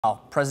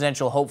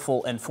Presidential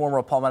hopeful and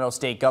former Palmetto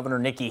State Governor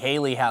Nikki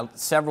Haley had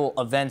several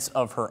events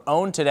of her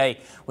own today,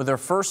 with her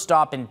first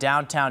stop in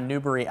downtown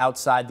Newberry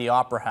outside the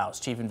Opera House.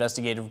 Chief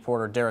investigative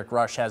reporter Derek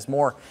Rush has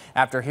more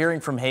after hearing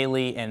from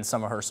Haley and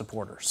some of her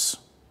supporters.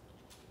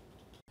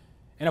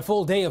 In a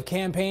full day of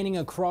campaigning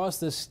across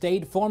the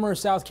state, former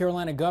South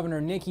Carolina Governor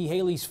Nikki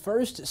Haley's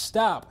first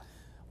stop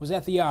was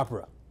at the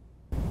Opera,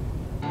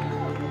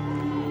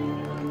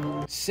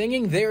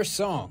 singing their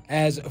song.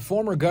 As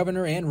former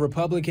governor and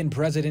Republican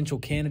presidential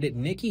candidate,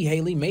 Nikki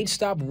Haley made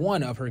stop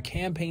one of her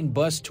campaign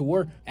bus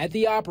tour at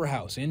the Opera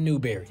House in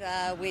Newberry.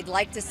 We'd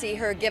like to see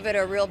her give it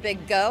a real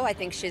big go. I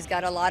think she's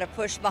got a lot of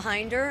push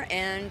behind her,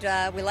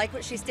 and we like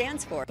what she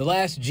stands for. The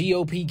last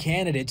GOP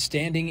candidate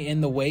standing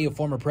in the way of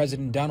former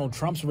President Donald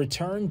Trump's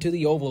return to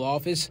the Oval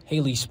Office.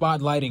 Haley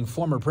spotlighting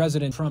former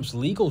President Trump's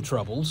legal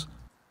troubles.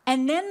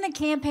 And then the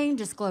campaign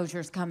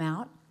disclosures come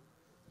out,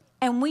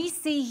 and we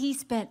see he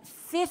spent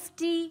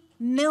 $50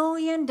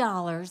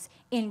 million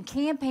in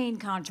campaign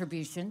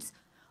contributions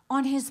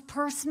on his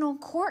personal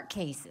court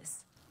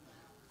cases.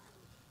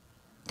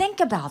 Think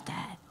about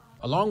that.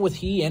 Along with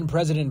he and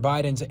President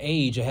Biden's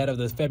age ahead of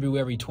the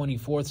February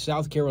 24th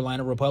South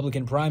Carolina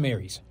Republican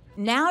primaries.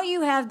 Now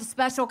you have the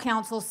special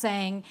counsel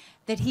saying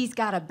that he's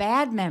got a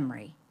bad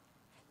memory,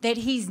 that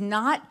he's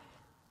not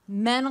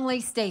mentally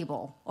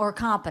stable or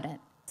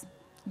competent.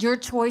 Your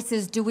choice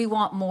is, do we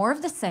want more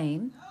of the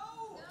same?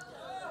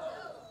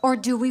 Or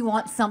do we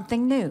want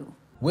something new?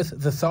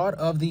 With the thought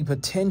of the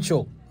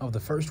potential of the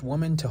first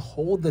woman to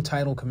hold the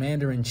title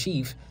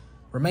commander-in-chief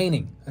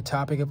remaining a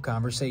topic of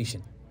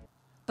conversation.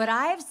 But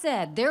I have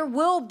said there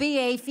will be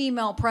a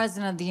female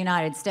president of the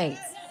United States.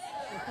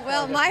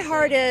 Well, my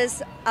heart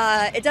is,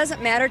 it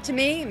doesn't matter to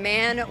me,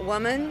 man,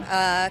 woman,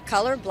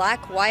 color,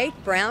 black, white,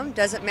 brown,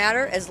 doesn't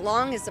matter, as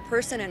long as the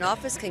person in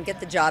office can get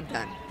the job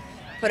done.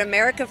 Put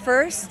America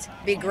first.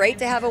 Be great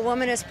to have a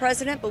woman as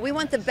president, but we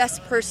want the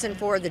best person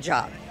for the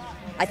job.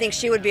 I think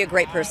she would be a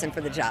great person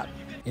for the job.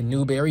 In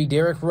Newberry,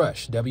 Derek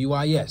Rush,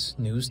 WIS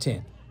News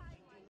 10.